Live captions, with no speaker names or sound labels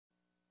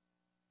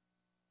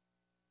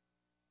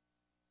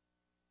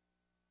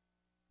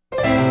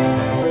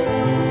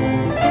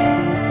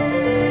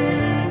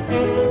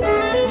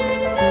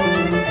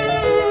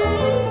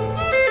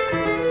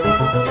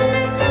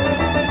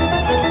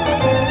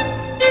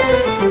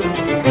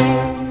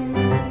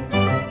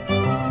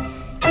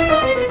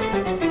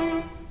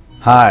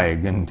Hi,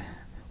 and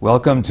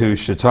welcome to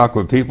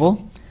Chautauqua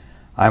People.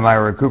 I'm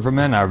Ira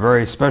Cooperman. Our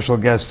very special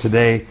guest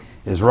today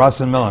is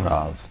Rossen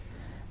Milanov,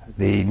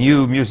 the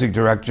new music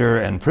director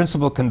and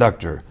principal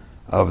conductor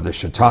of the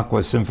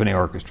Chautauqua Symphony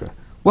Orchestra.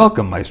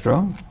 Welcome,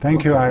 Maestro.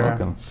 Thank you, Ira.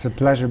 Welcome. It's a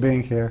pleasure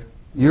being here.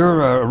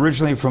 You're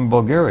originally from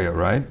Bulgaria,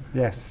 right?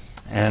 Yes.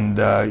 And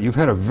you've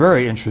had a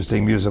very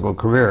interesting musical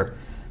career.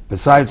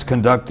 Besides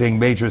conducting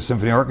major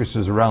symphony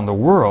orchestras around the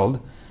world,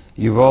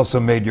 you've also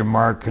made your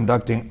mark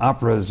conducting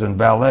operas and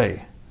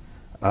ballet.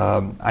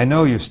 I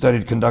know you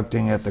studied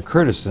conducting at the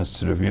Curtis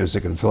Institute of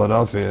Music in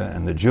Philadelphia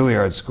and the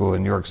Juilliard School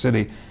in New York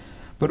City.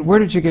 But where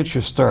did you get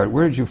your start?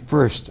 Where did you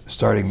first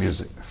study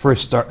music?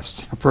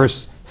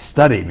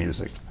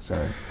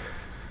 Sorry.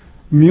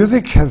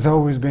 Music has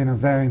always been a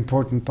very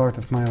important part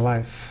of my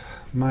life.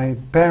 My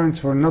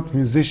parents were not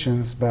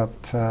musicians,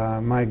 but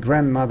my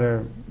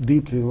grandmother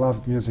deeply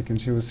loved music, and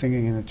she was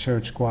singing in a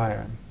church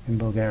choir in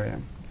Bulgaria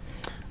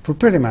for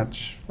pretty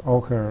much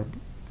all her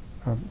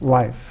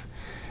life.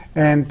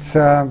 And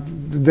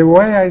the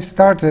way I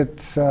started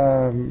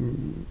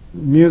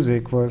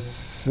music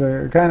was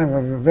kind of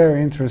a very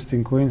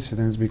interesting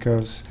coincidence,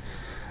 because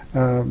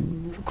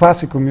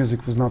classical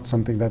music was not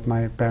something that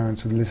my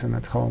parents would listen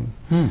at home.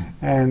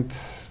 And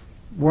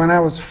when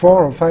I was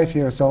 4 or 5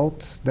 years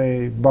old,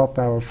 they bought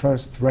our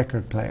first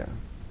record player.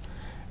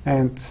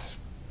 And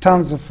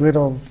tons of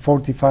little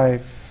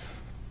 45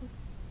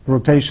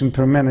 rotation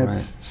per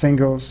minute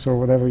singles, or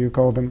whatever you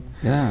call them.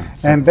 Yeah.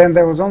 And then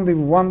there was only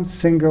one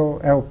single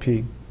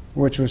LP,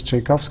 which was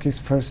Tchaikovsky's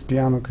first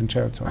piano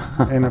concerto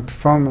in a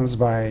performance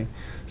by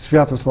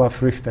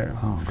Sviatoslav Richter.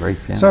 Oh, great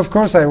pianist. So of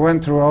course I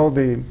went through all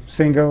the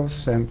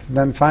singles, and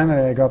then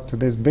finally I got to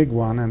this big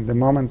one, and the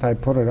moment I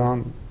put it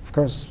on, of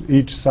course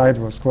each side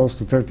was close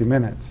to 30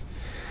 minutes.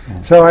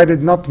 Yeah. So I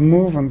did not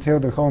move until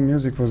the whole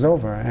music was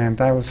over,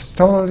 and I was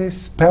totally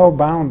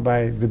spellbound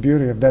by the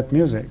beauty of that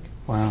music.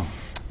 Wow.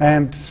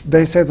 And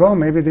they said, well,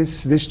 maybe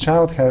this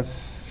child has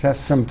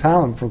some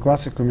talent for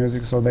classical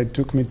music, so they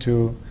took me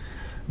to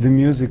the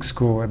music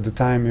school. At the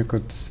time, you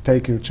could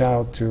take your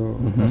child to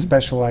a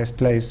specialized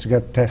place to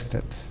get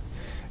tested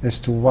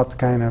as to what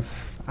kind of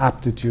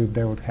aptitude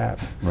they would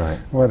have. Right.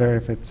 Whether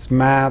if it's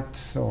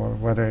math, or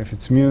whether if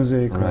it's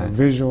music, or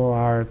visual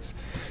arts.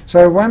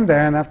 So I went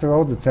there, and after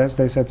all the tests,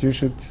 they said, you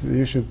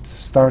should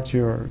start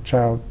your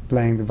child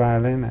playing the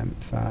violin. And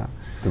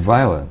the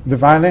violin? The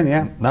violin,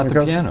 yeah. Not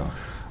the piano?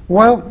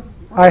 Well,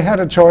 I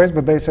had a choice,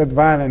 but they said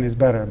violin is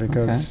better,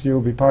 because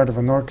you'll be part of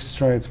an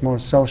orchestra, it's more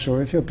social.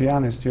 If you're a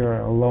pianist, you're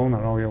a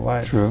loner all your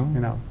life. True. You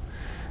know,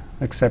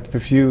 except a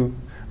few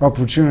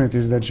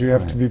opportunities that you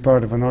have to be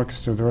part of an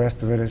orchestra. The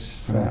rest of it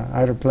is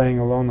either playing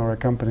alone or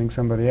accompanying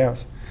somebody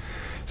else.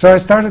 So I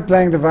started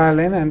playing the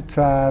violin, and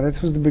that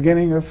was the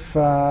beginning of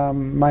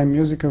my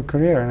musical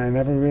career, and I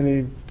never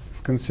really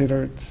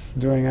considered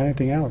doing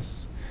anything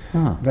else.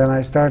 Then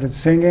I started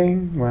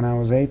singing when I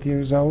was 8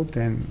 years old,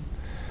 and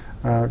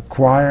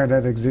choir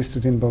that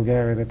existed in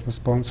Bulgaria that was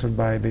sponsored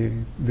by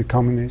the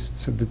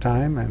communists at the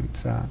time,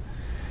 and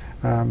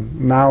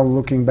now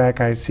looking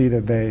back I see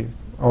that they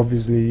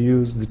obviously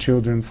used the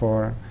children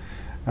for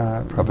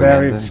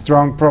very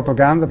strong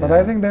propaganda, but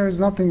I think there is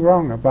nothing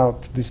wrong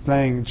about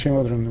displaying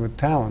children with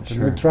talent.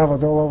 Sure. And we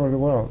traveled all over the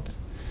world.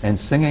 And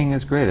singing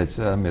is great. It's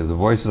the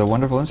voice is a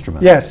wonderful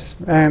instrument.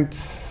 Yes, and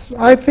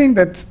I think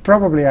that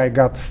probably I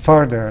got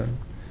further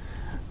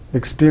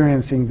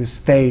experiencing the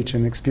stage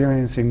and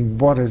experiencing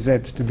what is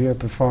it to be a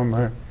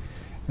performer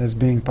as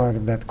being part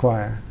of that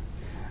choir.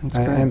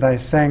 And I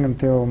sang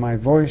until my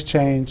voice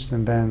changed,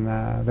 and then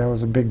there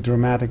was a big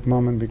dramatic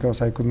moment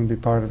because I couldn't be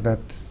part of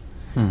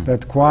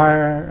that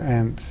choir.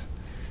 And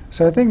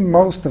so I think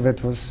most of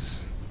it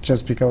was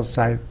just because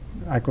I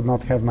could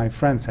not have my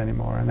friends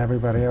anymore, and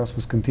everybody else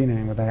was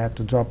continuing, but I had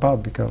to drop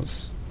out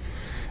because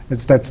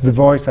that's the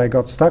voice I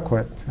got stuck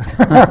with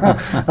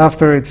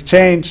after it's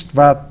changed.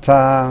 But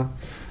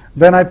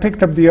then I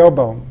picked up the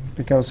oboe,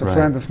 because a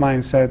friend of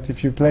mine said,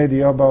 if you play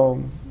the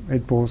oboe,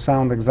 it will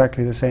sound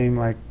exactly the same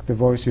like the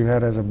voice you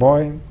had as a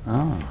boy.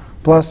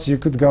 Plus, you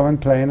could go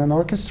and play in an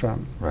orchestra,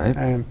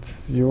 and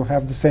you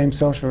have the same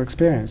social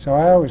experience. So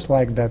I always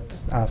liked that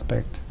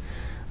aspect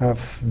of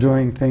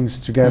doing things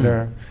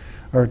together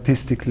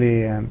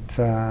artistically. And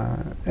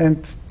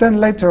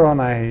then later on,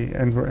 I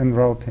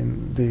enrolled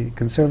in the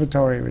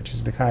conservatory, which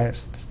is the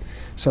highest,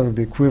 sort of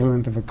the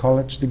equivalent of a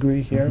college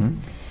degree here.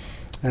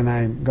 And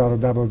I got a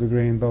double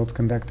degree in both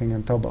conducting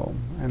and oboe,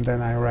 and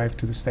then I arrived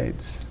to the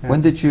States.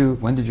 When did you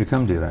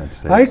come to the United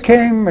States? I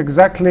came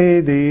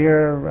exactly the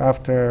year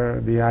after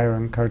the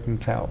Iron Curtain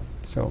fell,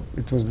 so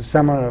it was the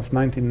summer of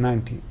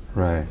 1990.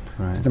 Right.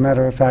 As a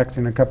matter of fact,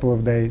 in a couple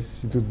of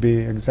days, it would be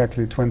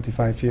exactly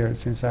 25 years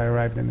since I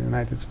arrived in the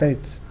United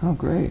States. Oh,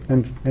 great!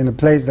 And in a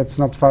place that's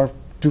not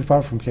too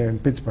far from here, in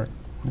Pittsburgh.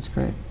 That's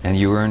great. And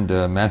you earned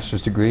a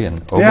master's degree in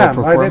oboe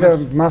performance? Yeah, I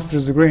did a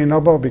master's degree in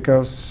oboe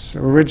because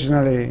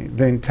originally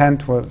the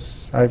intent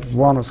was I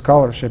won a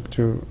scholarship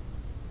to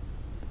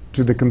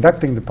the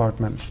conducting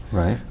department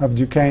of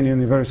Duquesne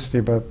University,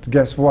 but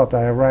guess what?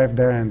 I arrived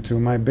there, and to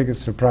my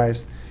biggest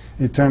surprise,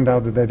 it turned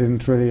out that they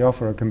didn't really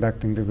offer a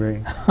conducting degree.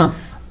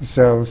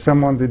 So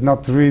someone did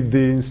not read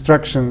the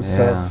instructions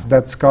of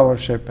that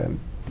scholarship, and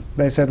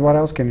they said, what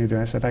else can you do?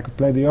 I said, I could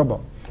play the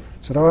oboe. I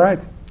said, all right,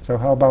 so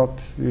how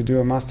about you do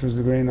a master's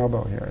degree in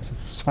oboe here? I said,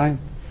 it's fine.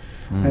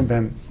 And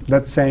then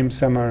that same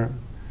summer,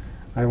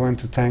 I went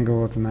to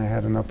Tanglewood, and I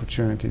had an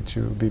opportunity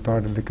to be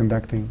part of the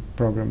conducting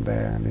program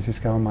there, and this is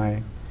how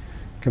my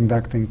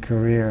conducting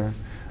career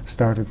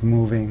started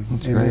moving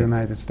in the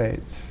United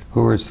States.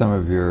 Who were some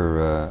of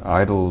your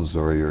idols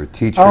or your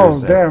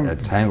teachers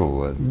at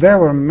Tanglewood? There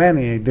were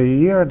many. The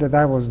year that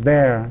I was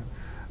there,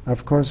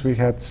 of course, we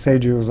had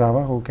Seiji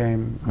Ozawa, who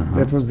came.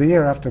 That was the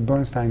year after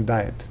Bernstein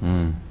died.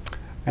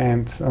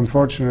 And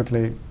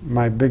unfortunately,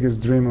 my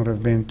biggest dream would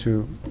have been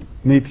to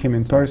meet him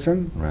in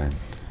person. Right.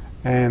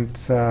 And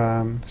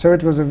so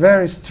it was a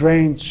very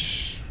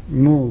strange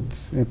mood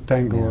at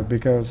Tanglewood,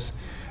 because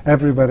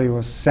everybody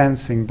was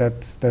sensing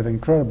that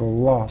incredible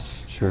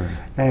loss. Sure.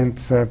 And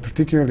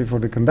particularly for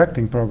the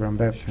conducting program,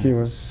 that he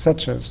was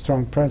such a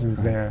strong presence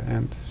there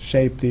and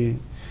shaped the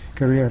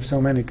career of so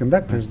many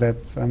conductors that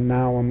I'm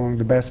now among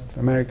the best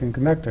American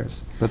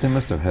conductors. But they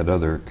must have had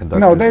other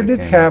conductors. No, they did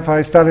have.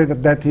 I studied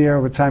that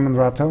year with Simon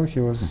Ratto. He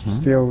was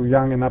still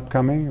young and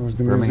upcoming. He was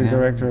the music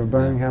director of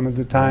Birmingham at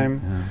the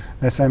time.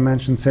 As I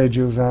mentioned,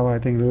 Seiji Ozawa, I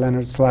think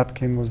Leonard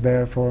Slatkin was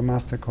there for a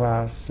master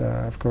class.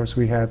 Of course,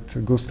 we had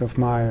Gustav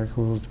Meyer,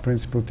 who was the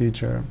principal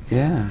teacher.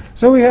 Yeah.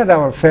 So we had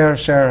our fair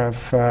share of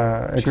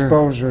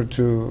exposure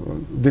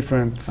to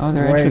different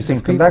ways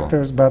of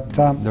conductors. But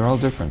they're all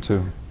different,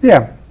 too.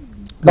 Yeah.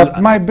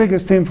 But my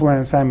biggest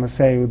influence, I must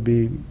say, would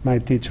be my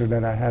teacher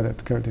that I had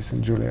at Curtis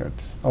and Juilliard,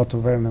 Otto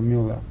Werner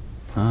Müller.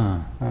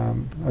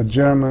 A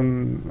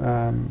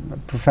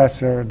German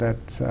professor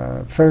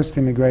that first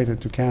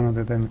immigrated to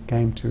Canada, then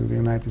came to the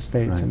United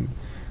States and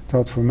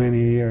taught for many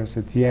years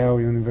at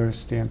Yale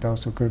University and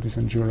also Curtis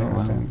and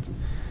Juilliard. And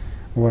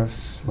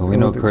was we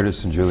know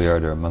Curtis and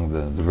Juilliard are among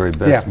the very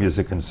best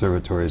music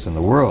conservatories in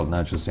the world,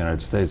 not just the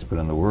United States, but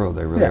in the world.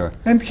 They really are.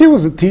 And he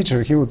was a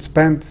teacher. He would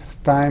spend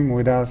time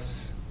with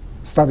us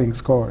studying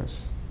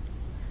scores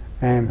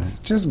and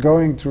just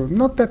going through,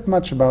 not that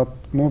much about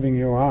moving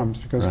your arms,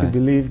 because he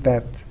believed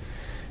that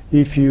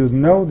if you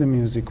know the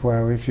music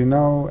well, if you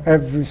know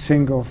every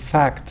single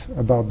fact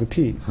about the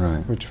piece,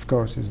 which of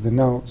course is the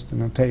notes, the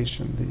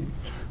notation, the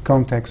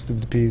context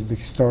of the piece, the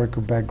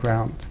historical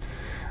background,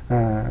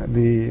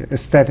 the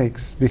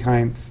aesthetics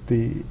behind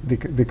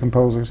the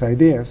composer's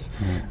ideas,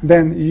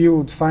 then you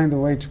would find a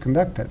way to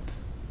conduct it.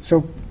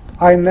 So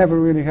I never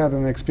really had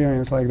an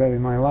experience like that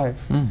in my life.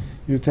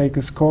 You take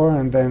a score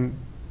and then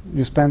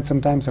you spend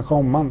sometimes a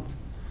whole month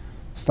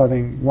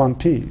studying one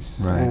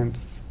piece. And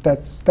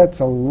that's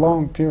a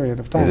long period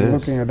of time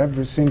looking at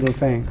every single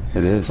thing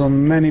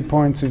from many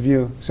points of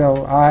view.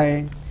 So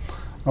I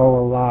owe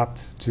a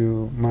lot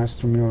to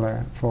Maestro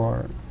Müller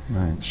for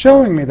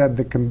showing me that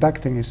the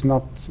conducting is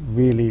not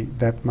really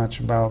that much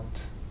about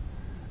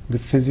the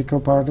physical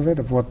part of it,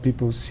 of what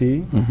people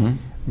see,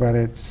 but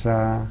it's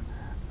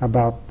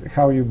about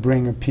how you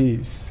bring a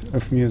piece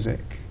of music,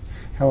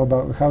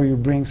 how you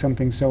bring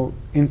something so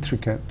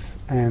intricate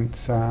and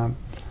a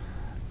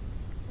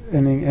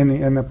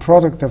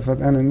product of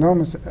an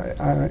enormous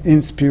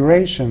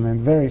inspiration and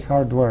very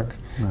hard work.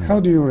 How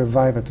do you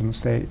revive it on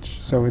stage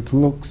so it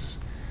looks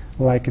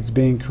like it's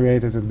being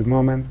created at the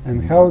moment,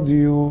 and how do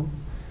you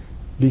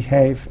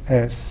behave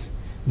as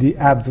the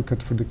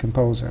advocate for the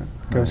composer,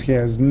 because he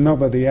has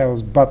nobody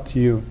else but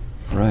you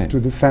to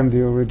defend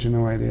the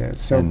original idea.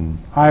 So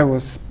I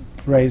was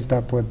raised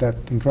up with that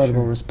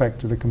incredible respect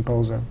to the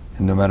composer.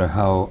 And no matter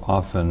how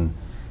often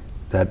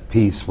that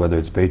piece, whether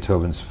it's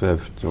Beethoven's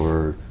Fifth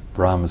or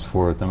Brahms'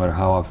 Fourth, no matter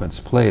how often it's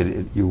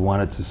played, you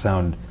want it to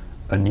sound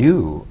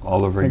anew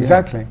all over again.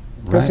 Exactly,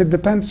 because it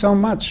depends so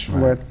much.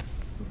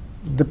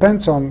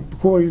 Depends on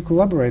who are you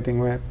collaborating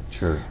with,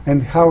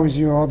 and how is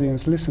your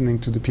audience listening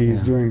to the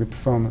piece during the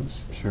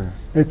performance.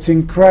 It's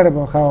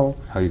incredible how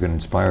you can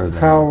inspire them.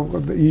 How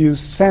you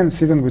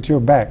sense, even with your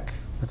back,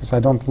 because I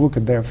don't look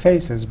at their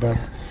faces, but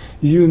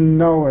you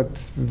know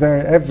at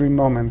every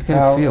moment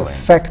how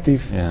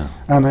effective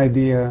an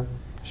idea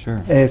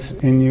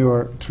is in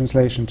your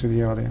translation to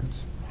the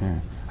audience.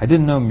 I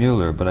didn't know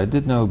Müller, but I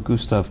did know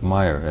Gustav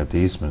Meyer at the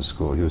Eastman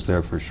School. He was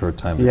there for a short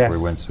time before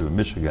he went to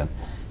Michigan.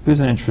 He was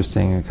an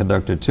interesting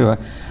conductor too.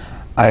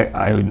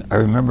 I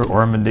remember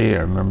Ormandy.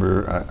 I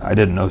remember I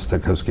didn't know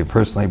Stokowski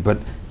personally, but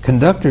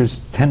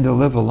conductors tend to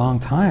live a long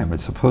time.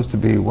 It's supposed to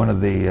be one of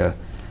the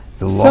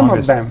longest. Some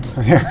of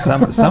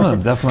them. some of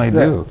them definitely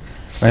do.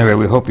 Anyway,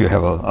 we hope you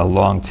have a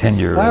long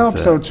tenure. I hope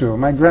so too.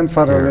 My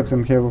grandfather lived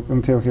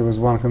until he was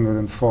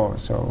 104,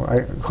 so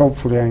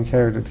hopefully I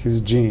inherited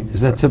his genes.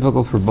 Is that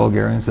typical for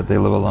Bulgarians, that they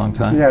live a long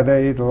time? Yeah,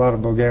 they eat a lot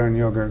of Bulgarian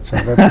yogurt, so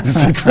that's the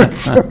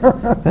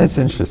secret. That's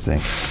interesting.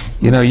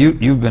 You know,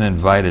 you've been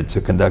invited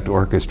to conduct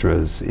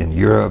orchestras in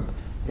Europe,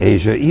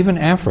 Asia, even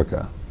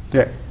Africa.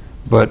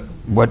 But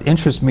what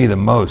interests me the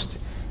most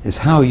is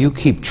how you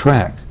keep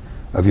track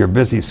of your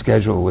busy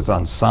schedule with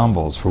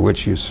ensembles for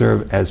which you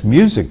serve as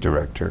music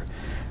director.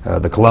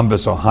 the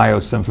Columbus, Ohio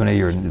Symphony,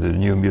 you're the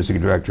new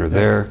music director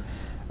there,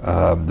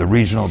 the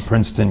regional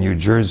Princeton, New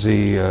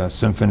Jersey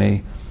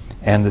Symphony,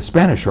 and the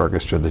Spanish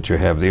orchestra that you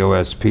have, the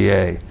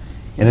OSPA,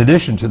 in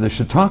addition to the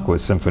Chautauqua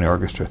Symphony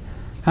Orchestra.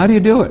 How do you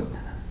do it?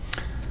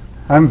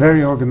 I'm a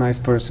very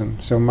organized person,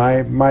 so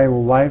my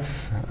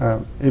life,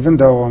 even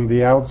though on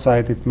the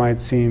outside it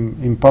might seem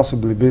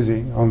impossibly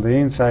busy, on the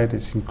inside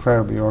it's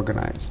incredibly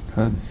organized.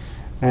 Good.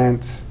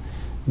 And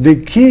the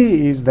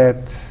key is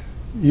that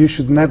you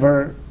should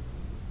never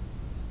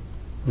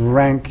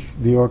rank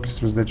the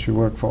orchestras that you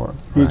work for.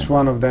 Right. Each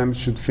one of them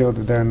should feel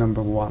that they're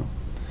number one.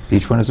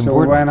 Each one is So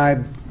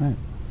important.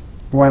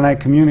 when I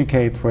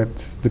communicate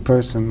with the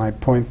person, my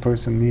point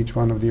person in each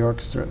one of the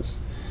orchestras,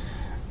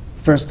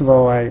 first of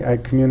all, I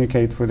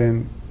communicate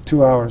within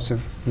 2 hours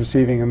of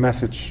receiving a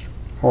message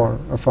or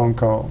a phone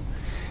call.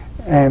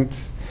 And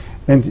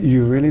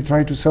you really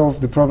try to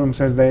solve the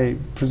problems as they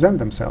present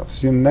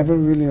themselves. You never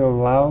really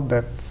allow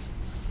that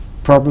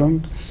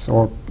problems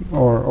or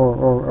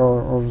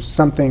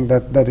something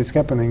that is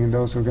happening in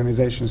those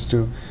organizations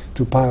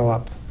to pile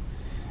up.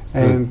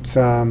 And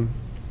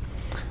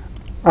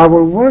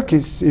our work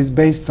is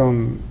based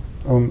on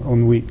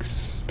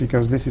weeks,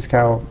 because this is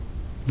how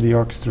the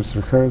orchestras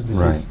rehearse.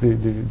 This is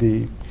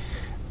the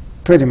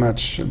pretty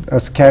much a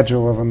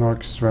schedule of an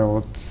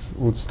orchestra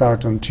would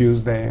start on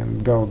Tuesday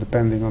and go,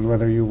 depending on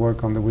whether you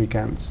work on the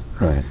weekends,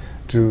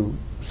 to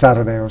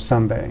Saturday or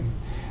Sunday.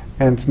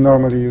 And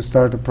normally you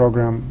start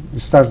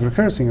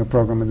rehearsing a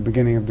program at the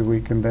beginning of the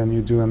week, and then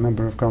you do a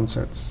number of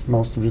concerts.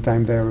 Most of the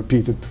time they are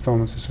repeated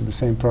performances of the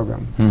same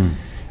program.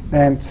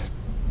 And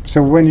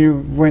so when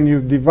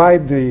you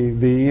divide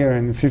the year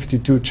in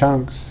 52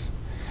 chunks,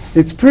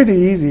 it's pretty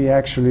easy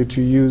actually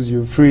to use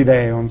your free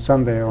day on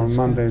Sunday or on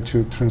Monday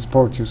to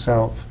transport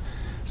yourself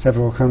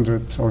several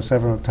hundred or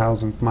several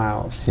thousand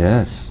miles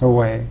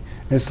away,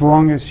 as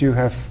long as you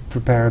have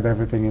prepared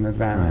everything in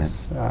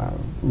advance,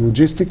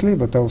 logistically,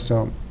 but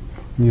also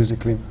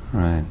musically.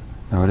 Right.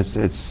 No,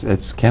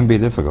 it can be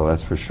difficult,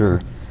 that's for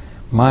sure.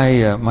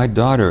 My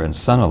daughter and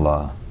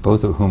son-in-law,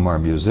 both of whom are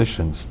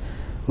musicians,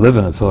 live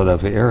in the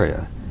Philadelphia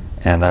area,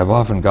 and I've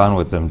often gone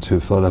with them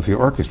to Philadelphia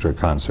Orchestra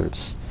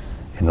concerts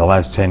in the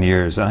last 10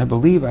 years, and I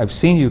believe I've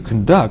seen you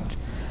conduct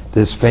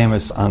this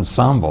famous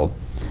ensemble.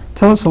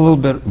 Tell us a little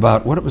bit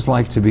about what it was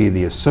like to be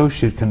the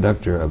associate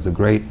conductor of the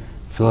great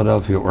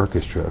Philadelphia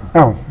Orchestra.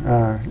 Oh,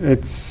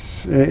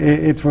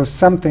 it was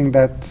something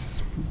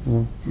that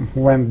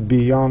went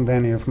beyond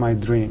any of my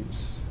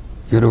dreams.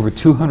 You had over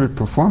 200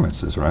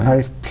 performances, right?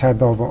 I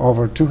had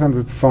over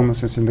 200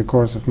 performances in the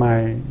course of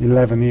my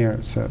 11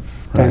 years of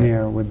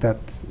tenure with that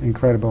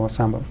incredible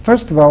ensemble.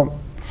 First of all,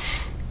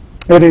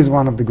 it is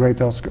one of the great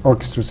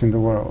orchestras in the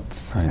world.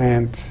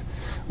 And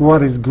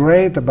what is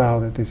great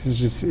about it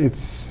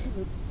is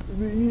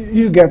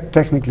you get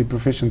technically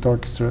proficient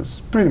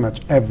orchestras pretty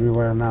much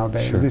everywhere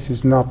nowadays. This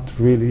is not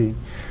really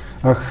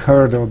a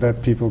hurdle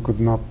that people could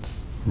not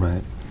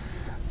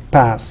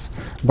pass.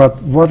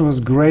 But what was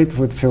great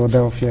with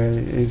Philadelphia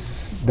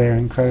is their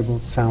incredible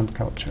sound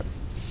culture.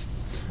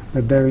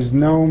 That there is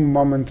no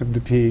moment of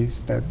the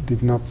piece that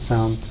did not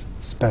sound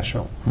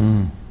special.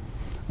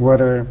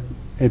 Whether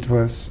it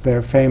was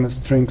their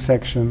famous string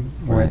section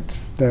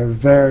with their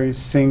very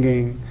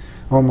singing,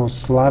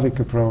 almost Slavic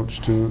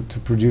approach to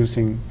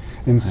producing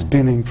and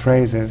spinning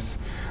phrases,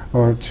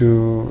 or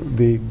to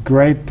the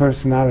great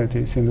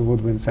personalities in the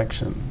woodwind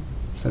section,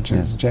 such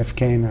as Jeff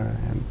Kaner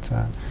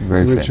and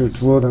Richard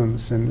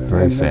Woodhams, and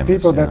the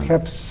people that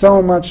have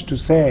so much to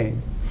say.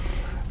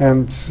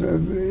 And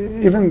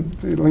even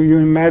you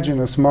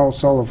imagine a small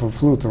solo for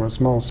flute or a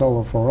small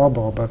solo for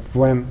oboe, but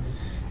when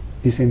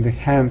it's in the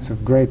hands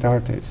of great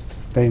artists,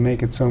 they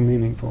make it so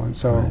meaningful and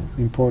so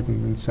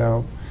important and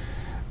so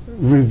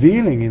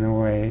revealing in a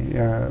way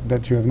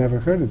that you have never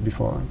heard it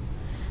before.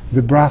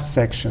 The brass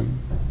section,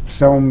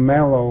 so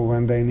mellow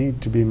when they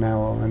need to be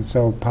mellow and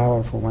so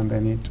powerful when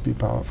they need to be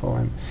powerful.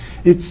 And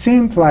it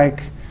seemed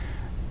like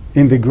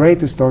in the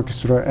greatest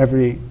orchestra,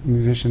 every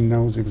musician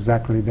knows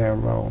exactly their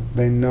role.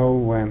 They know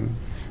when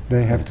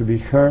they have to be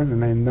heard,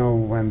 and they know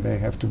when they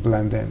have to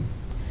blend in.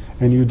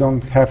 And you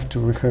don't have to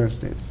rehearse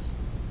this.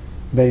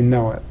 They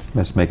know it.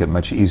 Must make it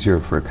much easier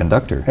for a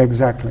conductor.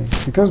 Exactly,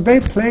 because they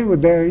play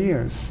with their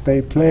ears.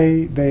 They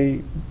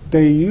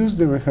use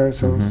the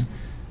rehearsals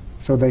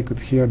so they could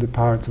hear the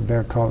parts of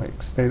their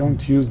colleagues. They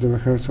don't use the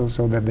rehearsals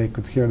so that they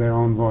could hear their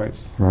own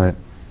voice.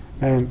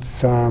 And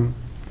so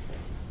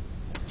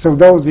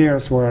those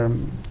years were,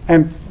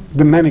 and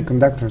the many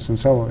conductors and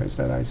soloists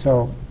that I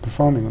saw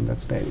performing on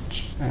that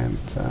stage, and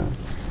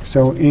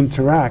so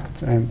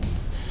interact, and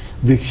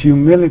the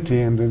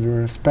humility and the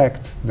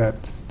respect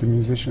that the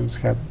musicians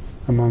had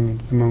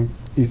among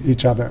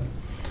each other,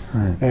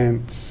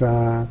 and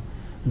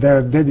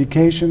their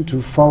dedication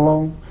to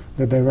follow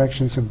the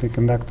directions of the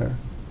conductor,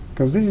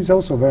 because this is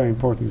also very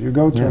important. You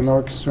go to an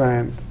orchestra,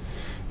 and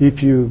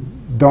if you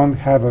don't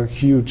have a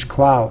huge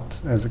clout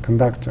as a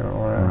conductor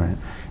or a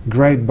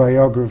great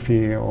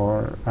biography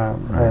or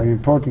an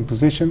important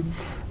position,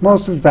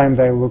 most of the time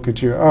they look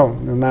at you, oh,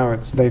 now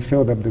they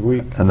filled up the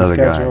week, Another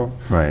the schedule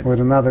guy, right. with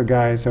another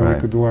guy, so we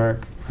Right. could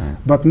work. Right.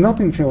 But not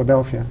in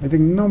Philadelphia. I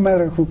think no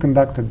matter who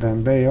conducted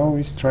them, they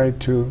always tried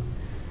to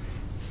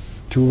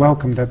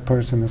welcome that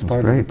person as That's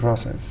part of great. the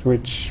process,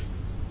 which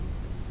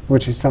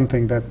is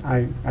something that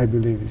I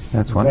believe is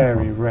That's very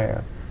wonderful.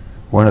 rare.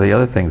 One of the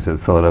other things that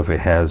Philadelphia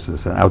has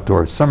is an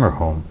outdoor summer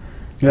home,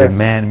 Yes. the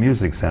Mann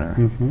Music Center.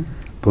 Mhm.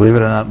 Believe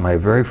it or not, my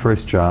very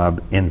first job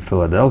in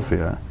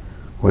Philadelphia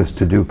was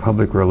to do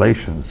public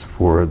relations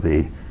for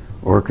the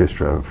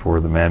orchestra for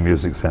the Mann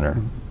Music Center.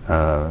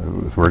 I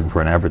was working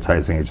for an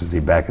advertising agency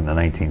back in the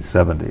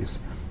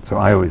 1970s, so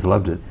I always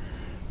loved it.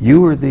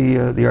 You were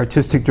the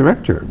artistic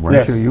director, weren't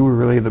Yes. you? You were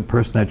really the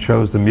person that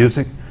chose the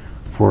music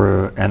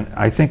for, and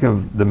I think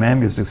of the Mann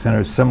Music Center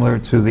as similar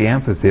to the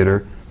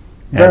amphitheater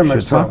Very at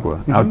much so. Chautauqua.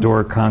 Mhm.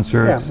 Outdoor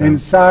concerts. Yeah, in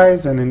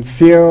size and in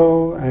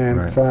feel, and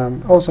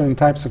Right. also in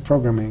types of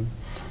programming.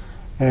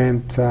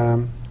 And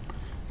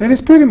it is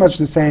pretty much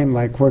the same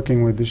like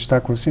working with the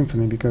Chautauqua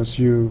Symphony, because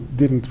you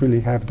didn't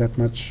really have that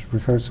much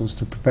rehearsals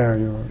to prepare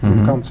your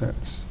Mhm.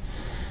 concerts.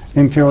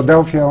 In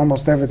Philadelphia,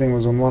 almost everything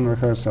was on one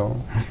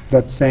rehearsal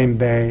that same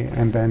day,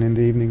 and then in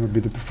the evening would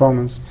be the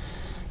performance.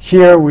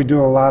 Here we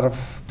do a lot of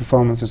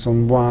performances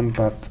on one,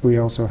 but we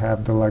also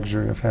have the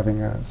luxury of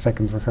having a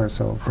second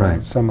rehearsal for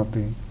Right. some of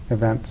the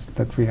events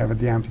that we have at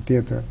the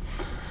amphitheater.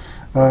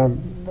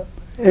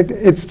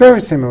 It's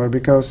very similar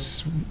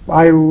because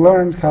I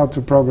learned how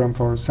to program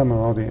for summer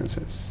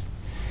audiences.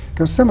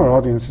 Because summer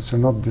audiences are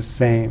not the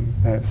same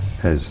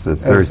As the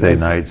Thursday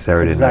night,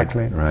 Saturday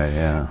exactly. night. Right,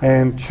 yeah.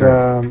 And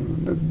Sure.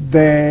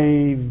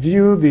 they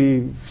view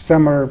the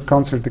summer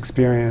concert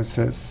experience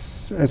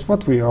as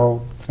what we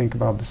all think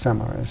about the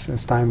summer,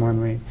 as time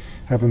when we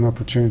have an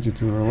opportunity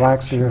to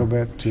relax Sure, a little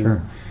bit,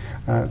 sure.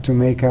 To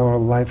make our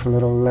life a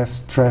little less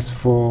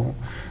stressful,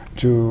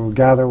 to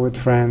gather with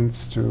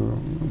friends, to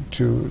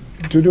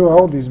do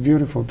all these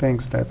beautiful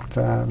things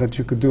that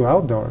you could do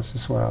outdoors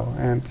as well.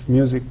 And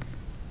music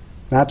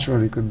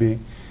naturally could be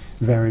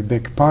a very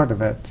big part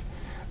of it.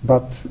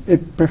 But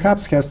it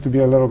perhaps has to be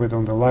a little bit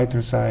on the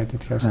lighter side.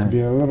 It has to Right.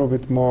 be a little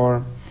bit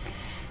more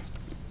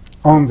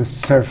on the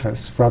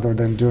surface rather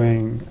than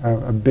doing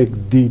a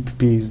big, deep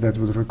piece that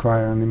would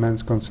require an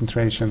immense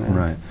concentration and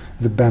Right.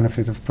 the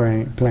benefit of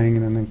playing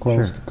in an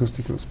enclosed Sure.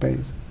 acoustical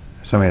space.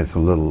 Something that's a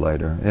little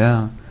lighter,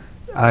 yeah.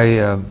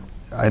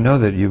 I know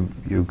that you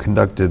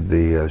conducted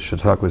the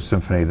Chautauqua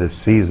Symphony this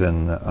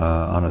season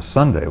on a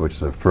Sunday, which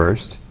is a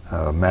first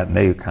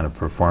matinee kind of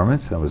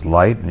performance. It was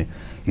light, and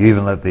you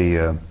even let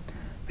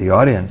the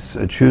audience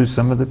choose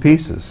some of the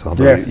pieces.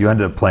 Although Yes. you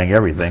ended up playing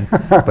everything,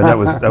 but that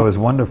was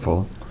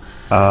wonderful.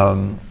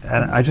 And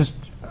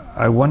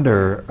I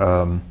wonder,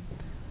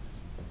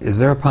 is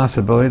there a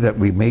possibility that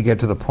we may get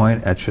to the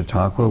point at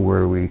Chautauqua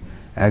where we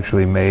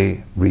actually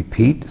may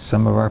repeat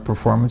some of our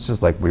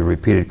performances, like we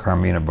repeated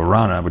Carmina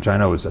Burana, which I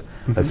know is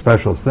a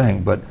special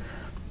thing, but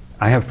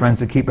I have friends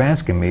that keep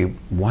asking me,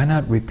 why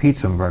not repeat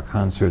some of our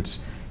concerts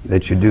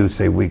that you do,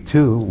 say, week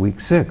 2, week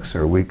 6,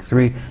 or week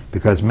 3,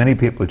 because many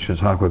people at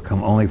Chautauqua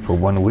come only for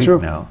 1 week True.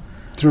 now.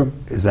 True.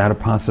 Is that a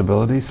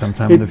possibility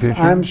sometime in the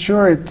future? I'm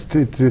sure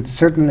it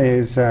certainly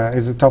is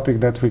a topic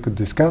that we could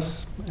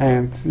discuss,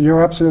 and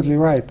you're absolutely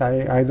right.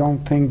 I don't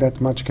think that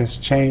much has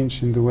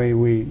changed in the way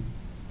we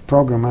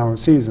program our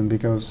season,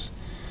 because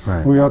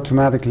Right. we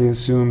automatically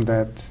assume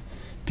that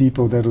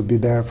people that would be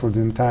there for the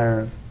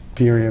entire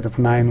period of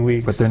 9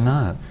 weeks But they're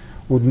not.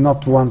 would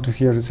not want to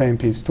hear the same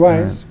piece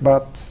twice.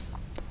 But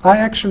I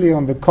actually,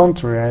 on the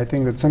contrary, I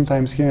think that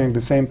sometimes hearing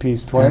the same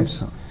piece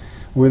twice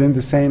within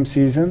the same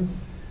season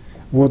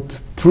would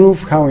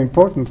prove how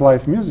important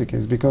live music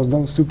is, because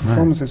those two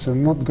performances are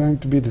not going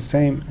to be the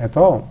same at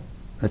all.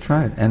 That's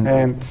right.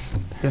 And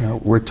you know,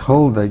 we're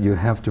told that you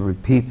have to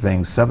repeat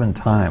things 7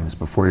 times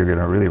before you're going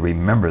to really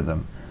remember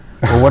them.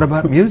 Well, what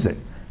about music?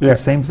 It's Yeah. the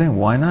same thing.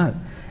 Why not?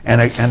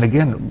 And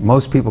again,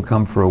 most people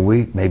come for a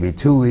week, maybe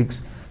 2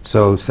 weeks,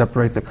 so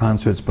separate the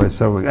concerts by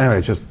several weeks. Anyway,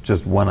 it's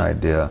just one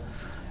idea.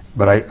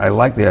 But I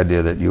like the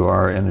idea that you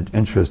are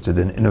interested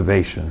in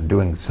innovation,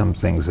 doing some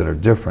things that are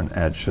different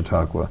at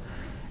Chautauqua.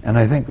 And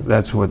I think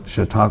that's what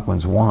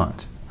Chautauquans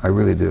want. I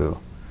really do.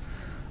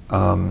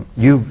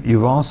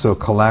 You've also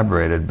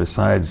collaborated,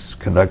 besides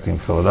conducting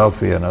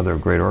Philadelphia and other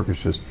great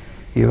orchestras,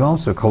 you've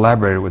also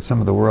collaborated with some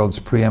of the world's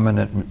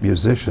preeminent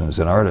musicians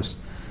and artists,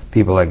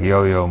 people like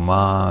Yo-Yo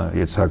Ma,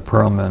 Itzhak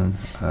Perlman,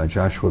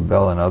 Joshua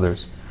Bell, and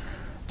others.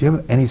 Do you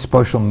have any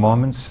special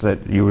moments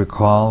that you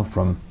recall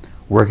from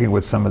working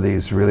with some of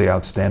these really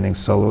outstanding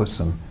soloists,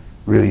 some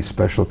really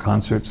special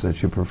concerts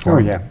that you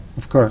performed? Oh yeah,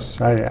 of course.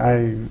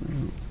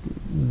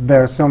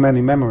 There are so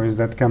many memories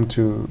that come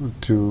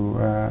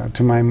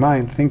to my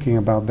mind thinking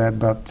about that,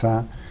 but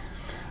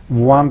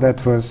one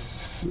that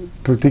was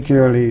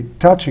particularly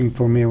touching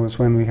for me was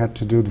when we had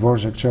to do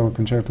Dvorak cello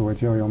concerto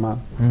with Yo-Yo Ma.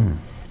 Mm.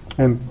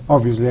 And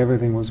obviously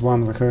everything was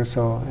one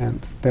rehearsal,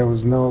 and there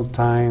was no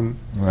time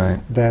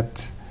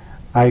that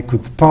I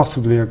could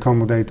possibly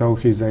accommodate all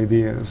his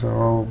ideas or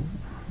all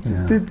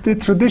the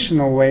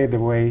traditional way, the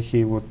way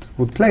he would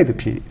play the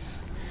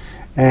piece.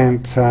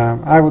 And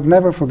I would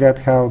never forget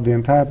how the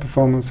entire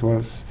performance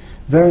was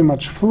very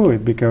much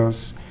fluid,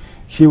 because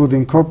he would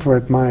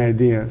incorporate my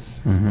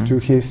ideas to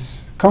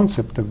his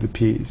concept of the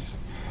piece.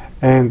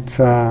 And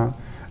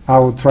I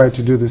would try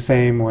to do the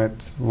same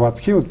with what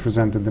he would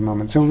present at the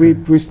moment. So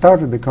we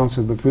started the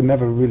concert, but we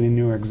never really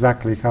knew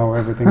exactly how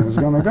everything was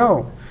going to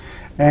go.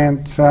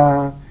 And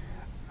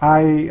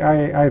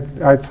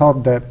I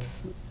thought that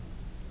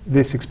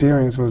this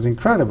experience was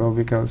incredible,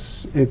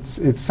 because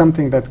it's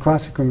something that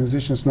classical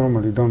musicians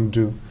normally don't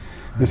do.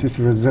 This is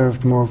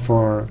reserved more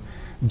for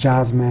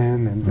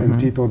jazzmen and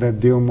people that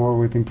deal more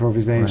with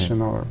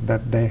improvisation, or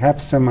that they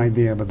have some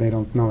idea but they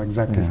don't know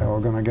exactly how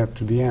we're going to get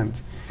to the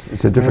end.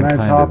 It's a different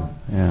kind of,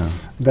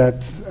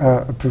 that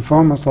a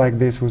performance like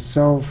this was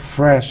so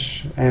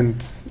fresh, and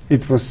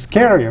it was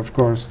scary, of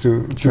course,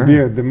 to be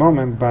at the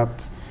moment, but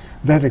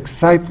that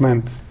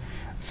excitement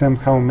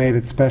somehow made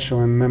it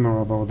special and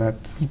memorable. That,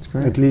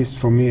 at least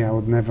for me, I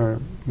would never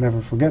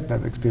forget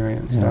that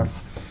experience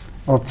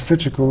of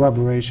such a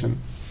collaboration.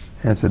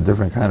 It's a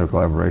different kind of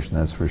collaboration,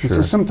 that's for sure.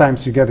 So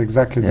sometimes you get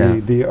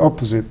exactly the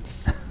opposite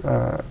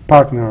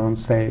partner on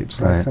stage,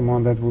 like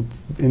someone that would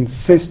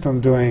insist on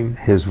doing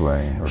his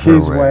way, or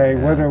his way,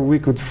 whether we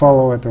could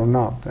follow it or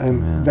not,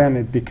 and then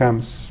it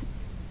becomes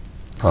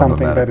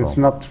something that it's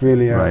not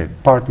really a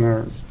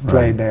partner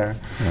play there.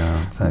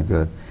 Yeah, it's not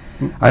good.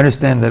 I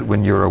understand that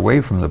when you're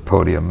away from the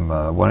podium,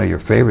 one of your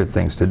favorite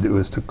things to do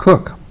is to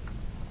cook.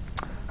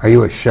 Are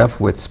you a chef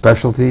with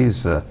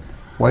specialties?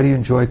 Why do you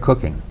enjoy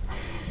cooking?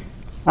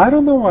 I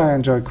don't know why I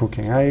enjoy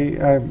cooking.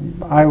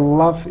 I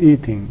love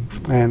eating,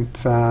 and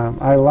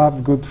I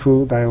love good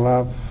food. I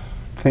love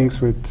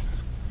things with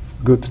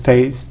good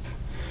taste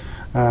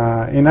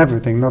in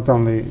everything, not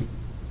only...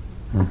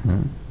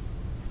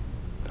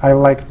 I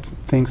like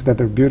things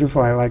that are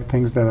beautiful. I like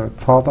things that are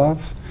thought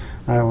of.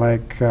 I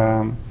like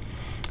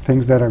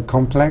things that are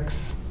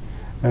complex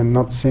and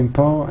not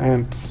simple.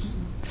 And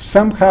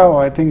somehow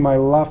I think my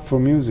love for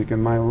music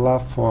and my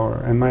love for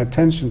and my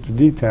attention to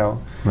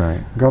detail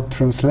got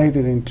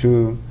translated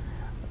into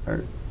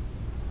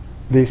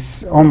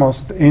this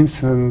almost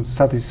instant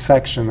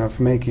satisfaction of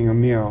making a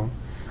meal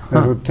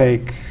that would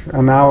take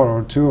an hour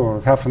or two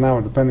or half an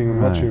hour, depending on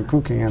what you're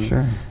cooking,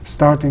 and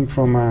starting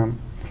from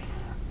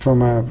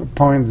a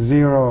point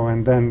zero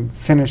and then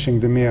finishing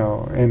the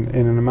meal in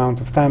an amount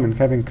of time and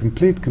having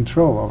complete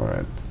control over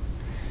it.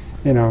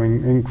 You know,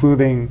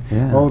 including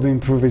all the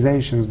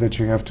improvisations that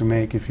you have to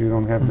make if you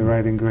don't have the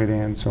right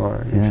ingredients,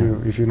 or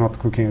if you're not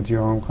cooking at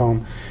your own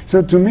home.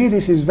 So to me,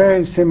 this is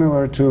very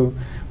similar to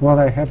what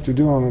I have to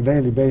do on a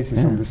daily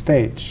basis on the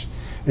stage.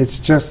 It's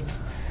just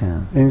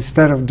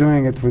instead of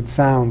doing it with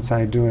sounds,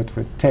 I do it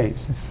with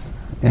tastes.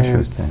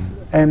 Interesting.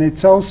 And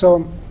it's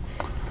also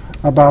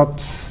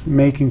about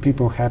making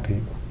people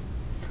happy.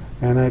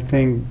 And I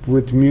think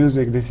with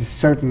music, this is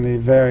certainly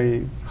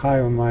very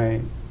high on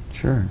my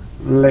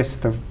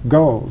list of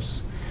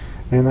goals.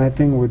 And I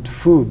think with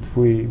food,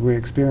 we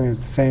experience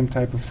the same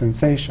type of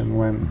sensation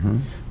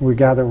when we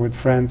gather with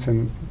friends,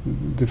 and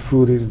the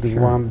food is the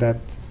one that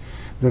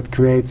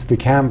creates the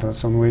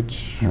canvas on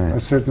which a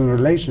certain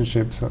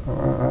relationship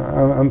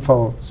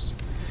unfolds,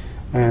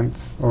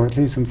 or at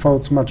least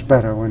unfolds much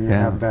better when you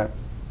have that.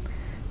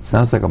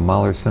 Sounds like a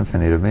Mahler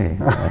symphony to me.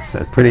 That's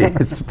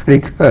it's pretty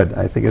good.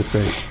 I think it's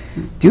great.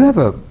 Do you have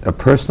a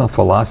personal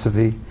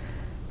philosophy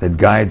that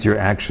guides your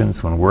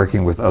actions when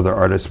working with other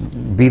artists,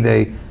 be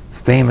they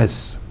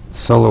famous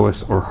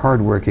soloists or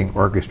hard-working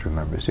orchestra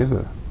members? Do you have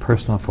a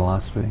personal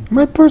philosophy?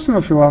 My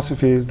personal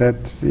philosophy is that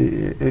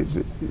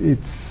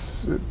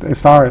it's,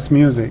 as far as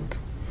music,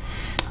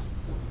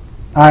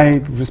 I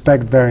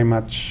respect very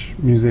much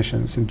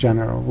musicians in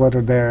general,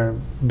 whether they're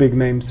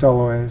big-name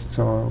soloists,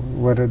 or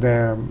whether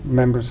they're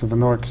members of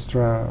an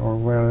orchestra, or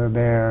whether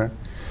they're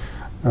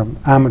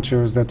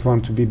amateurs that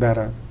want to be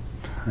better.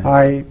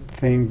 I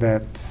think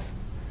that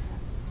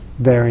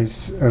there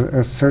is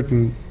a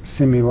certain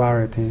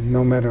similarity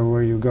no matter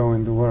where you go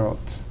in the world.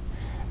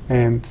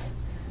 And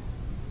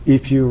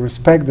if you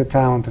respect the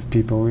talent of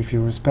people, if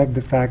you respect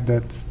the fact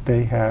that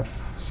they have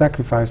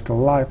sacrificed a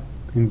lot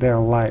in their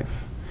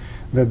life,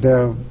 that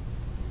their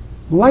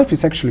life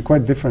is actually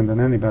quite different than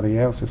anybody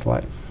else's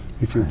life,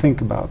 if you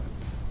think about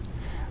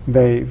it.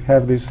 They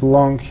have this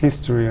long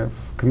history of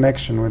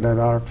connection with that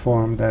art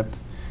form that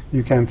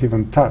you can't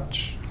even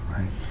touch.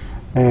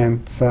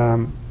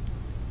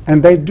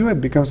 And they do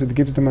it because it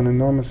gives them an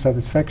enormous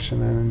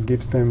satisfaction, and it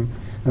gives them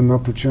an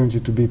opportunity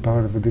to be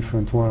part of a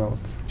different world.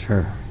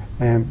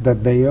 And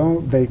that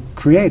they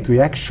create,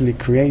 we actually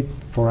create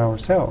for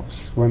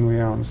ourselves when we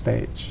are on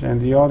stage,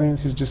 and the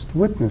audience is just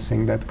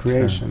witnessing that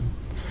creation.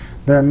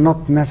 They're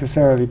not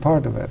necessarily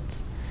part of it.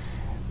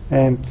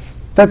 And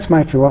that's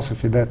my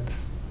philosophy, that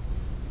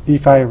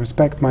if I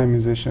respect my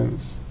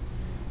musicians,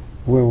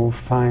 we will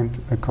find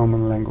a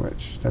common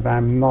language, that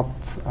I'm not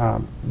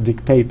a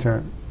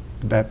dictator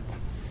that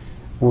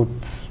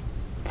would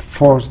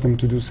force them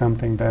to do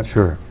something that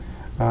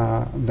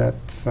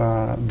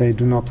they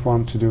do not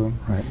want to do.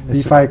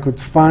 If I could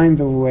find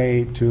a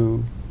way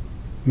to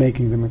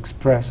making them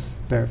express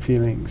their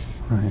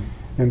feelings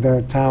and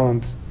their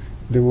talent,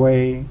 the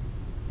way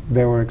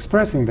they were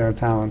expressing their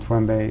talent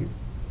when they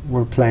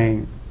were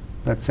playing,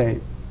 let's say,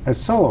 as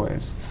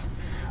soloists,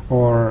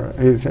 or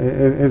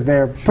is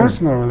their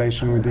personal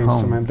relation with the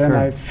instrument, then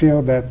I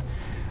feel that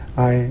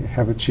I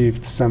have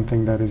achieved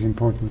something that is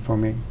important for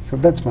me. So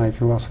that's my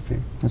philosophy.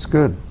 That's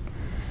good.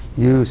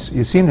 You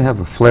seem to have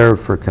a flair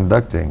for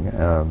conducting.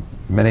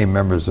 Many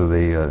members of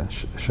the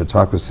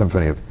Chautauqua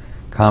Symphony have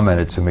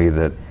commented to me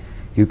that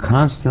you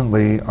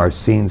constantly are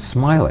seen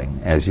smiling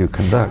as you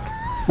conduct.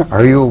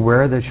 Are you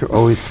aware that you're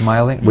always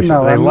smiling? Which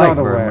No, they I'm like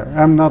not very aware. much.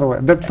 I'm not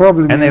aware. That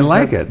probably And they means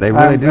like that it. They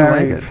really I'm do like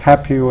very it.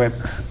 happy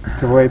with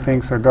the way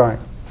things are going.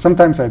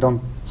 Sometimes I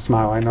don't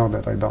smile. I know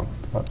that I don't.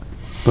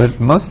 But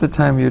most of the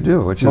time you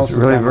do, which Most is of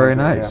the really time I very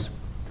do, nice.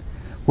 yeah.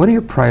 What are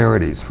your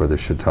priorities for the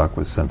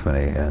Chautauqua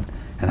Symphony,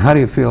 and how do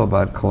you feel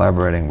about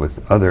collaborating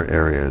with other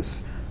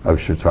areas of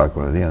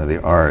Chautauqua, you know,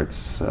 the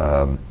arts,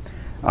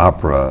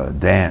 opera,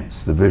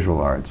 dance, the visual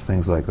arts,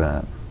 things like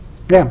that?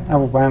 Yeah, I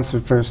will answer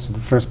first to the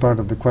first part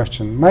of the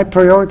question. My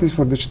priorities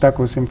for the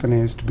Chautauqua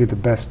Symphony is to be the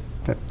best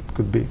that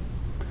could be.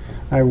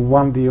 I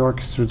want the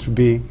orchestra to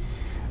be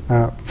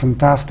a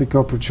fantastic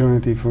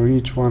opportunity for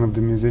each one of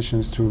the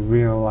musicians to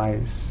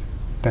realize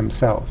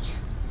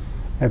themselves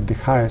at the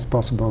highest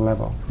possible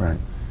level. Right.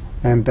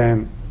 And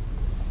then,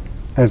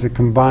 as a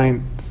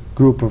combined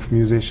group of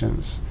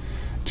musicians,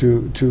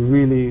 to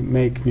really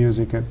make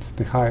music at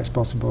the highest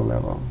possible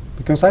level.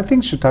 Because I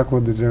think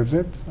Chautauqua deserves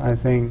it. I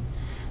think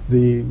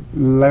the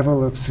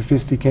level of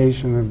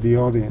sophistication of the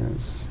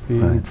audience,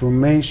 the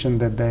information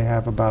that they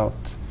have about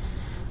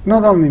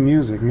not only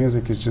music,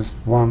 music is just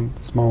one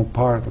small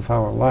part of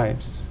our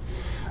lives.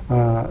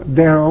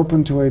 They're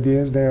open to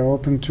ideas, they're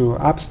open to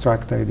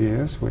abstract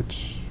ideas,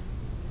 which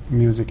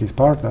music is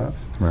part of.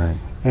 Right.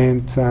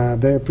 And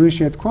they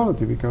appreciate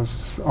quality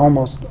because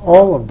almost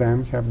all of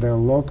them have their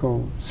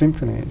local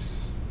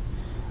symphonies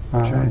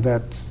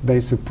that they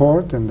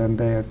support and then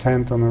they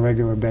attend on a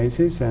regular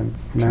basis, and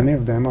many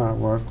of them are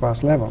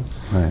world-class level.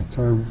 Right.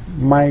 So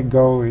my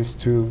goal is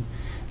to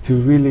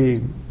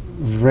really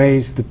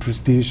raise the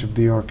prestige of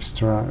the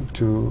orchestra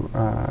to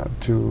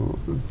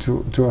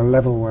a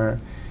level where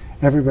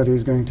everybody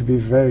is going to be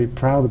very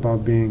proud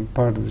about being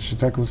part of the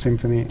Chautauqua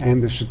Symphony,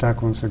 and the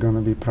Chautauquans are going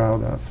to be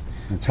proud of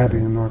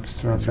having an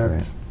orchestra of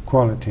that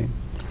quality.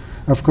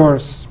 Of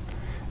course,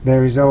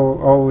 there is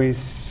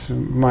always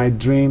my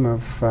dream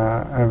of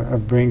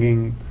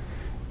bringing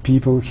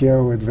people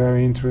here with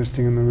very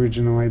interesting and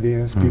original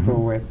ideas,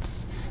 people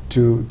with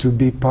to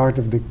be part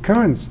of the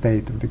current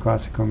state of the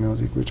classical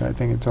music, which I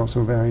think it's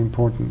also very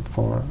important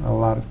for a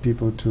lot of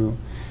people to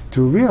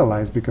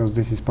realize, because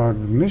this is part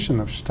of the mission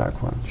of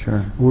Chautauqua.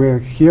 Sure. We're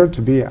here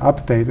to be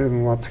updated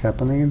on what's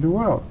happening in the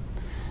world.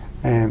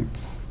 And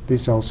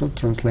this also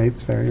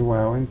translates very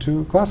well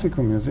into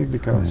classical music,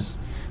 because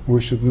we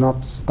should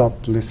not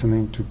stop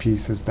listening to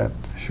pieces that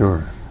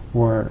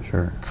were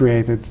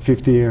created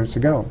 50 years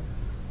ago.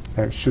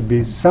 There should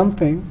be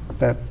something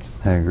that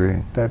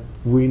that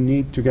we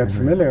need to get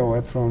familiar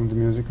with from the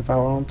music of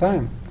our own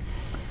time.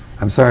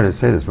 I'm sorry to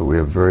say this, but we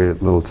have very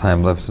little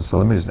time left, so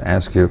let me just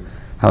ask you,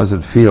 how does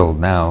it feel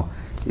now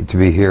to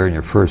be here in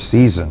your first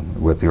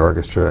season with the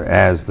orchestra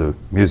as the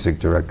music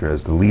director,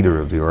 as the leader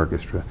of the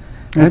orchestra?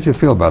 How did you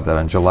feel about that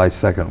on July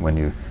 2nd when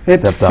you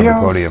stepped on the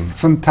podium? It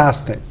feels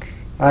fantastic.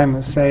 I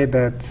must say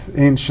that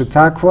in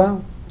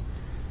Chautauqua,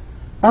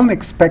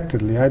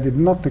 unexpectedly, I did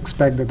not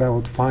expect that I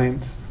would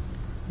find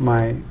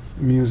my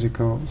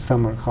musical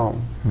summer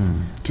home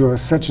to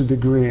such a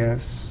degree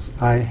as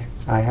I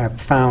have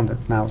found it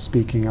now,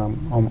 speaking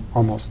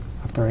almost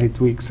after 8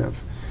 weeks of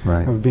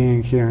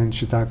being here in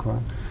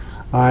Chautauqua.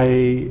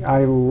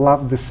 I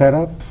love the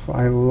setup,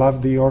 I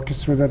love the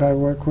orchestra that I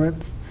work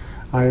with,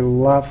 I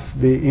love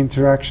the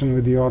interaction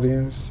with the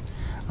audience,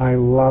 I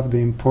love the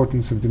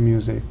importance of the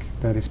music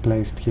that is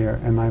placed here,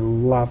 and I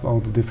love all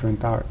the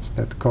different arts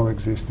that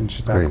coexist in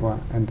Chautauqua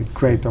and the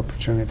great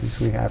opportunities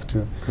we have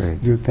to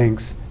do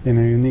things in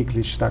a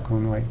uniquely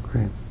Chautauquan way.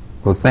 Great.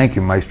 Well, thank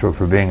you, Maestro,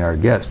 for being our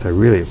guest. I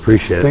really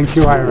appreciate it. Thank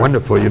you, Ira.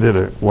 Wonderful. You did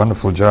a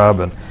wonderful job.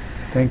 And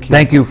thank you.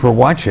 Thank you for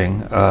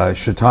watching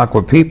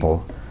Chautauqua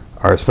People.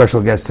 Our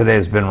special guest today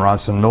has been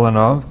Rossen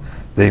Milanov,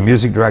 the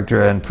music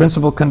director and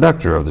principal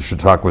conductor of the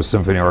Chautauqua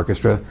Symphony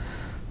Orchestra.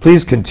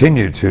 Please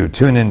continue to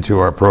tune into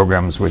our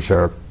programs, which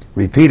are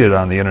repeated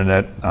on the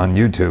internet on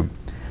YouTube.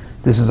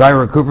 This is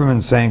Ira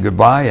Cooperman saying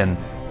goodbye and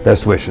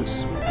best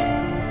wishes.